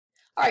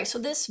All right, so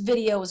this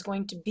video is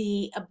going to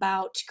be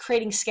about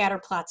creating scatter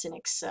plots in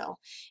Excel.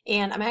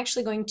 And I'm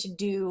actually going to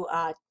do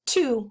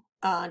two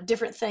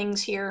different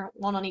things here,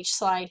 one on each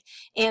slide.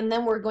 And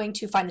then we're going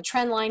to find the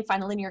trend line,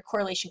 find the linear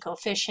correlation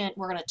coefficient.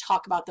 We're going to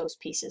talk about those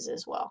pieces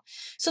as well.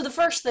 So the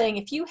first thing,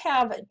 if you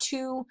have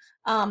two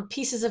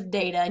pieces of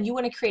data and you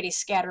want to create a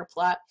scatter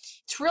plot,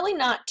 it's really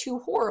not too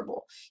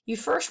horrible. You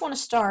first want to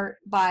start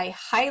by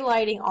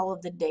highlighting all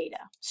of the data.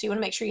 So you want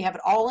to make sure you have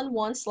it all in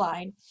one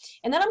slide.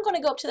 And then I'm going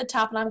to go up to the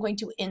top and I'm going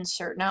to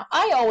insert. Now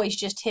I always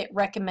just hit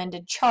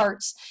recommended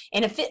charts,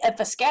 and if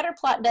a scatter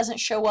plot doesn't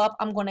show up,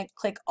 I'm going to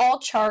click all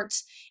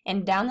charts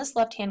and down this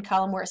left hand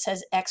column where it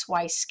says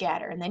XY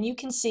scatter, and then you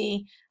can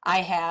see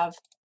I have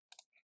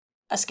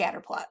a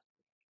scatter plot.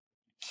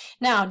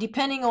 Now,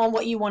 depending on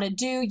what you want to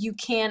do, you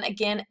can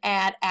again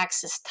add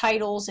axis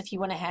titles if you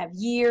want to have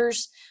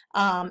years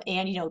and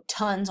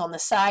tons on the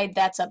side.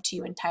 That's up to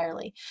you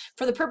entirely.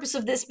 For the purpose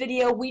of this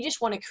video, we just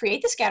want to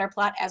create the scatter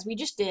plot as we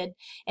just did,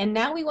 and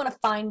now we want to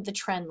find the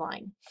trend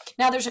line.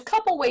 Now there's a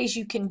couple ways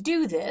you can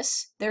do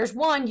this. There's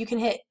one, you can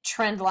hit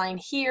trend line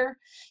here.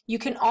 You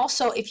can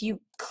also, if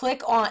you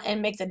click on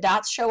and make the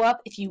dots show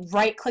up, if you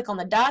right click on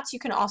the dots, you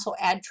can also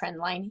add trend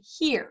line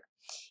here.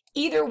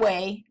 Either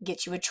way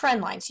gets you a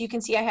trend line. So you can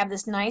see I have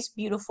this nice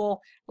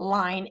beautiful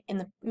line in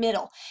the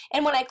middle.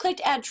 And when I clicked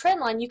add trend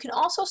line, you can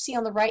also see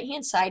on the right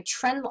hand side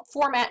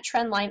format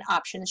trend line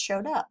options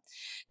showed up.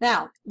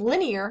 Now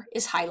linear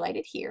is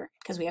highlighted here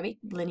because we have a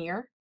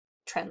linear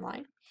trend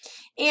line.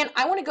 And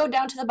I want to go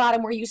down to the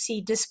bottom where you see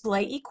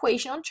display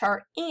equation on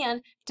chart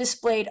and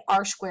displayed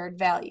R squared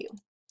value.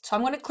 So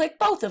I'm going to click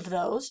both of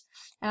those,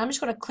 and I'm just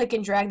going to click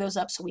and drag those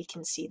up so we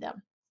can see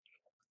them.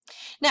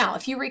 Now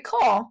if you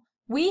recall,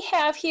 we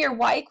have here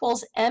y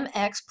equals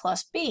mx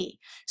plus b.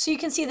 So you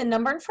can see the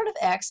number in front of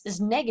x is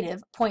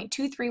negative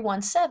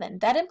 0.2317.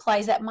 That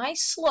implies that my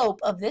slope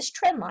of this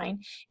trend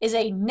line is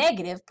a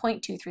negative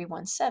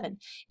 0.2317.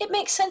 It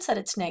makes sense that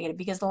it's negative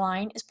because the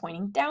line is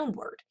pointing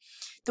downward.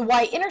 The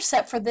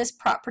y-intercept for this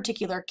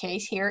particular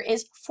case here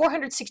is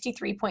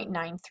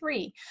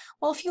 463.93.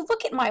 Well, if you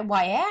look at my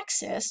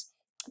y-axis,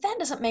 that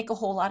doesn't make a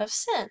whole lot of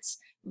sense.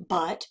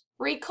 But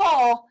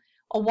recall,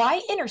 a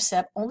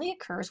y-intercept only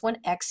occurs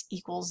when x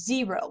equals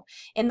 0.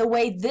 And the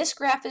way this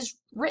graph is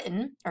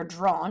written, or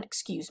drawn,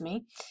 excuse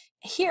me,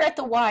 here at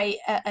the y,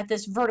 at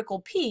this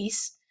vertical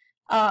piece,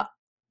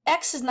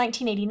 x is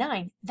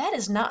 1989. That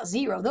is not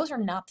 0. Those are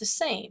not the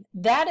same.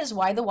 That is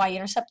why the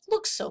y-intercept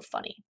looks so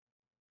funny.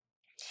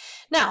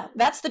 Now,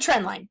 that's the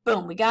trend line.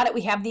 Boom, we got it.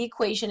 We have the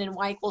equation in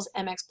y equals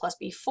mx plus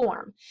b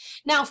form.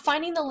 Now,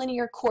 finding the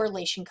linear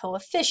correlation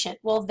coefficient.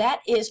 Well, that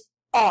is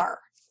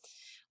r.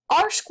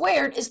 R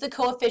squared is the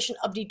coefficient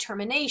of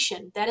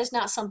determination. That is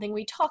not something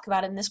we talk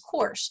about in this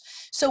course.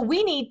 So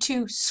we need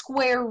to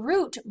square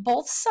root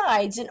both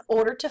sides in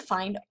order to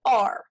find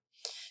R.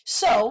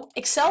 So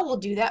Excel will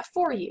do that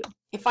for you.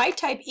 If I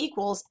type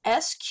equals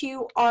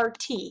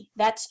SQRT,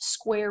 that's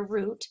square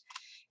root,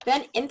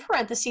 then in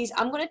parentheses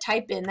I'm going to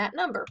type in that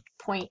number,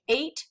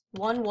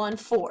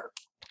 0.8114.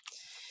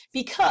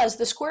 Because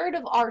the square root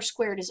of R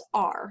squared is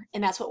R,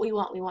 and that's what we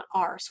want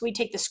R. So we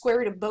take the square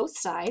root of both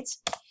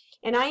sides,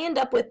 and I end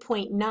up with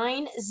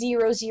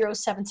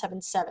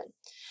 0.900777.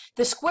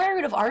 The square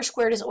root of R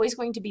squared is always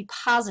going to be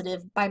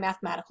positive by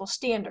mathematical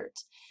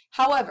standards.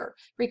 However,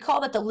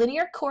 recall that the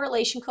linear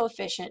correlation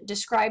coefficient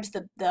describes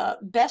the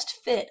best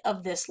fit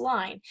of this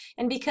line.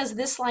 And because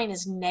this line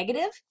is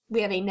negative, we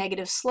have a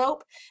negative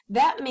slope,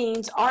 that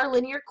means our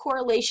linear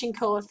correlation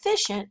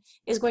coefficient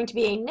is going to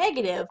be a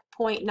negative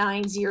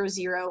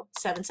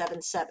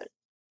 0.900777.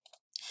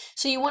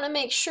 So you want to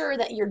make sure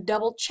that you're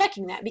double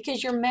checking that,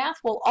 because your math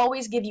will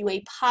always give you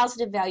a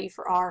positive value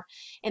for R,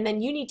 and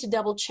then you need to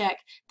double check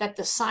that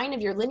the sign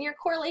of your linear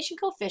correlation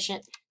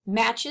coefficient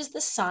matches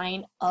the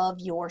sign of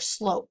your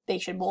slope. They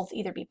should both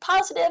either be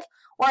positive,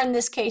 or in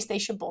this case they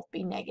should both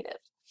be negative.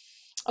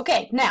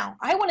 Okay, now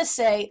I want to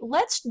say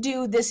let's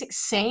do this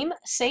same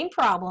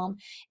problem,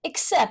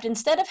 except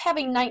instead of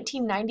having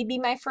 1990 be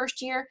my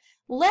first year,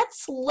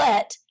 let's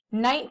let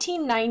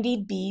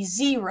 1990 be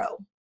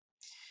 0.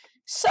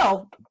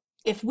 So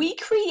if we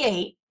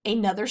create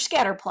another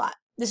scatter plot,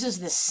 this is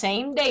the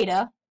same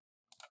data.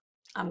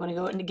 I'm going to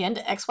go in again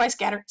to XY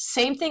scatter,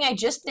 same thing I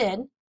just did.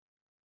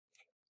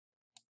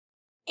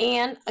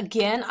 And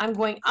again, I'm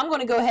going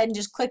to go ahead and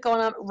just click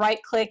on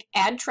right click,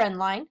 add trend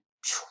line.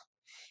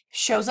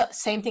 Shows up,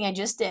 same thing I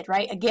just did,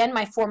 right? Again,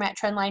 my format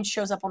trend line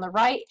shows up on the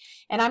right,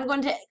 and I'm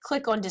going to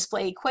click on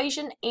display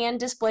equation and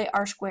display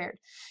R squared.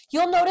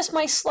 You'll notice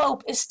my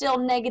slope is still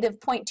negative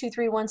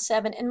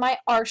 0.2317 and my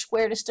R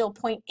squared is still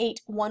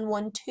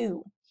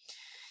 0.8112.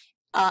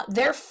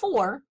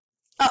 Therefore,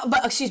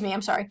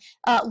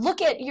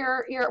 look at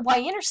your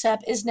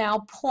y-intercept is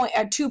now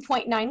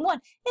 2.91,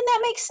 and that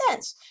makes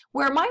sense.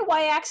 Where my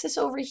y-axis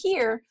over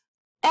here,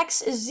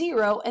 x is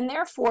 0, and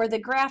therefore the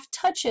graph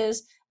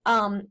touches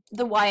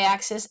the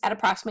y-axis at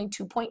approximately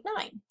 2.9.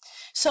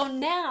 So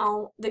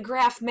now the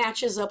graph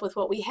matches up with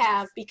what we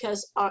have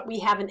because we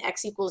have an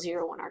x equals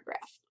 0 on our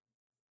graph.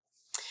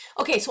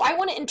 Okay, so I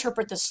want to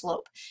interpret the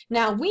slope.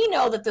 Now we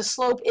know that the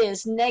slope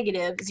is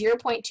negative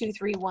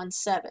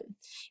 0.2317.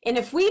 And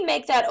if we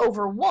make that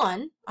over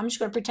 1, I'm just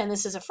going to pretend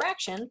this is a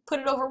fraction, put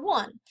it over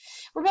 1.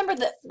 Remember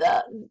that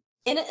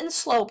in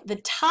slope, the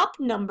top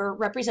number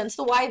represents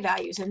the y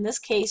values, in this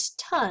case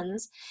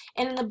tons,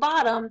 and in the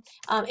bottom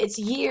it's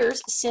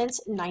years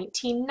since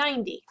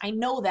 1990. I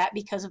know that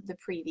because of the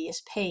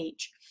previous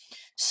page.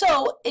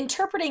 So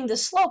interpreting the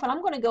slope, and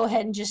I'm going to go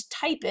ahead and just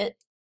type it,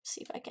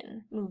 see if I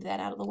can move that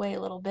out of the way a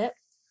little bit.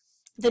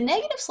 The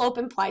negative slope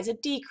implies a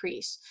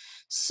decrease.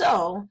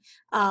 So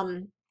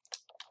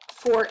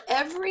for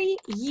every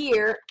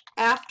year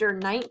after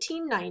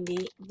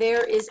 1990,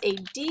 there is a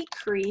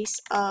decrease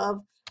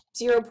of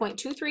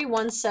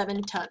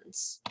 0.2317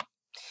 tons.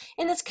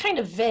 And it's kind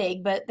of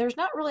vague, but there's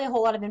not really a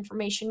whole lot of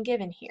information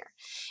given here.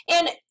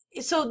 And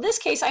so in this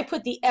case, I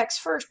put the x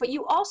first, but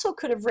you also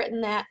could have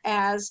written that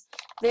as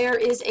there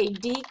is a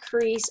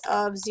decrease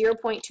of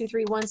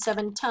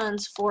 0.2317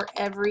 tons for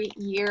every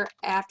year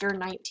after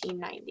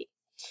 1990.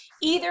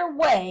 Either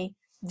way,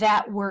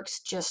 that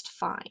works just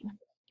fine,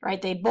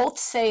 right? They both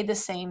say the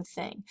same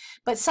thing,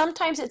 but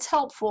sometimes it's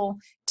helpful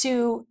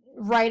to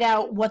write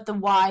out what the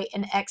y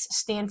and x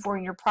stand for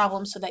in your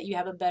problem so that you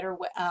have a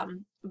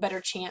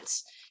better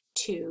chance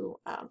to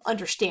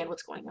understand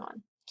what's going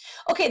on.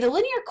 Okay, the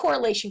linear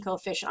correlation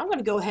coefficient, I'm going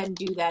to go ahead and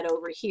do that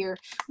over here.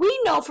 We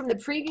know from the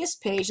previous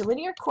page the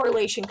linear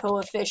correlation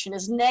coefficient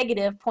is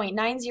negative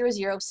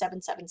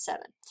 0.900777.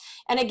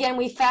 And again,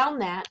 we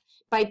found that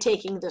by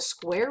taking the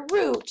square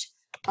root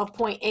of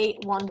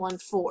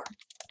 0.8114,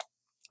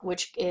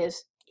 which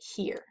is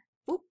here.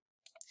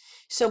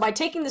 So by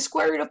taking the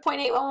square root of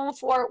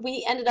 0.8114,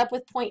 we ended up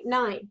with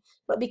 0.9.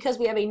 But because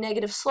we have a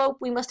negative slope,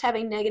 we must have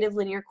a negative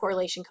linear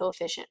correlation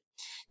coefficient.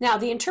 Now,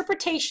 the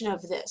interpretation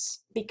of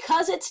this,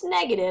 because it's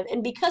negative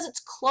and because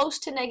it's close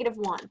to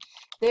 -1,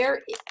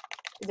 there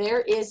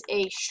is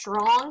a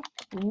strong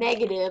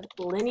negative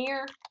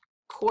linear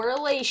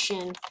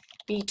correlation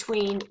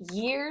between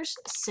years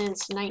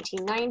since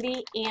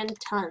 1990 and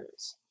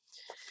tons.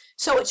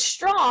 So it's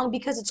strong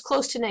because it's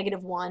close to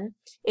 -1.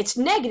 It's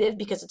negative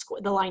because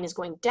the line is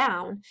going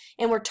down,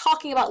 and we're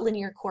talking about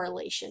linear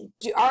correlation.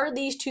 Are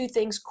these two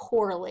things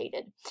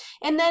correlated?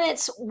 And then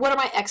it's, what are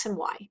my x and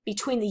y?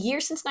 Between the year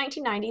since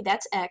 1990,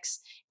 that's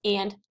x,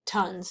 and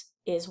tons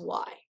is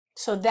y.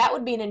 So that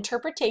would be an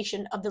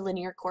interpretation of the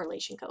linear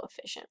correlation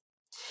coefficient.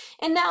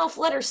 And now,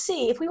 letter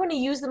C, if we want to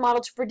use the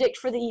model to predict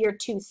for the year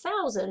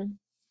 2000,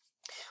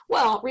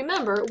 well,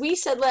 remember, we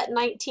said let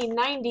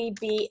 1990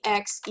 be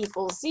x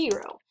equals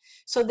 0.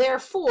 So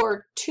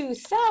therefore,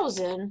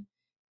 2000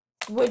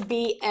 would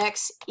be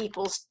x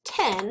equals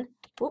 10,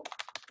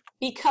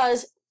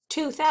 because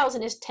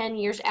 2000 is 10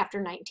 years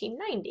after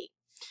 1990.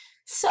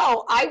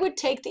 So I would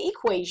take the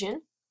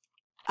equation,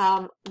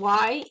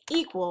 y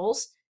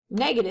equals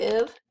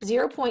negative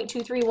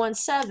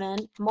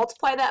 0.2317,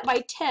 multiply that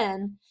by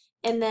 10,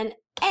 and then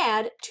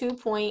add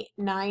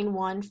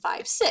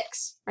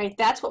 2.9156, right?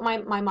 That's what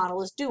my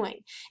model is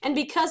doing. And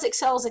because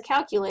Excel is a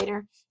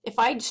calculator, if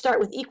I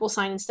start with equal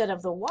sign instead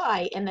of the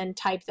y and then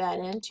type that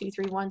in,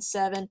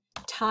 2317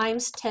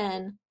 times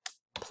 10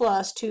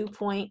 plus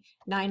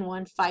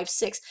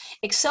 2.9156.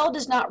 Excel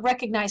does not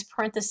recognize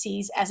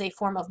parentheses as a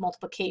form of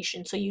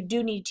multiplication, so you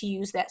do need to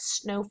use that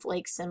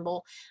snowflake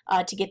symbol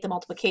to get the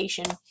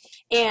multiplication.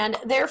 And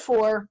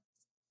therefore,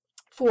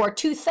 for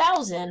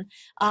 2000,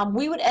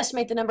 we would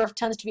estimate the number of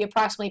tons to be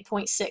approximately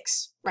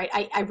 0.6, right?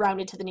 I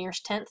rounded to the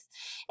nearest tenth.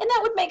 And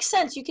that would make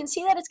sense. You can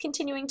see that it's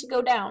continuing to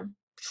go down.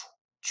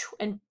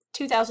 And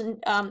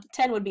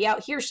 2010 would be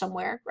out here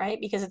somewhere, right?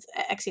 Because it's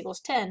x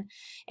equals 10.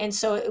 And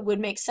so it would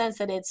make sense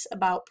that it's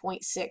about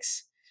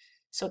 0.6.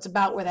 So it's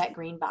about where that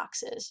green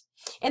box is.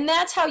 And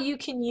that's how you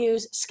can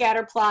use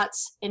scatter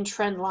plots and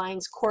trend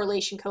lines,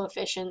 correlation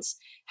coefficients,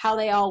 how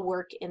they all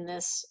work in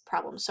this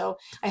problem. So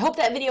I hope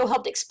that video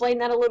helped explain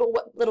that a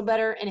little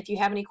better. And if you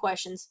have any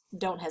questions,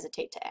 don't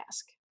hesitate to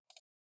ask.